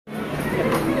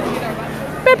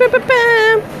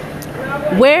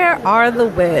Where are the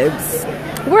Webbs?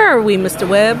 Where are we, Mr.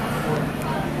 Webb?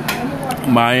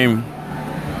 Miami.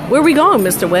 Where are we going,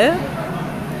 Mr. Webb?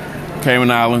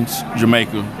 Cayman Islands,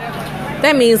 Jamaica.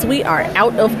 That means we are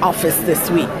out of office this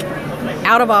week.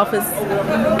 Out of office,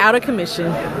 out of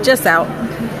commission, just out.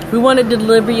 We wanted to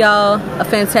deliver y'all a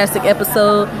fantastic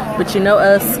episode, but you know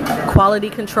us, quality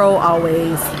control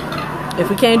always. If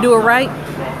we can't do it right,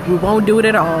 we won't do it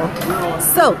at all.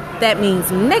 So that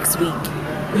means next week,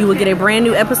 you will get a brand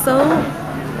new episode.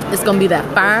 It's going to be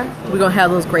that fire. We're going to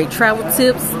have those great travel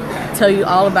tips, tell you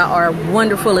all about our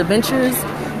wonderful adventures.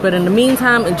 But in the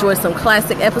meantime, enjoy some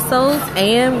classic episodes,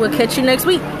 and we'll catch you next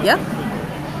week. Yep.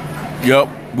 Yup,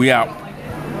 we out.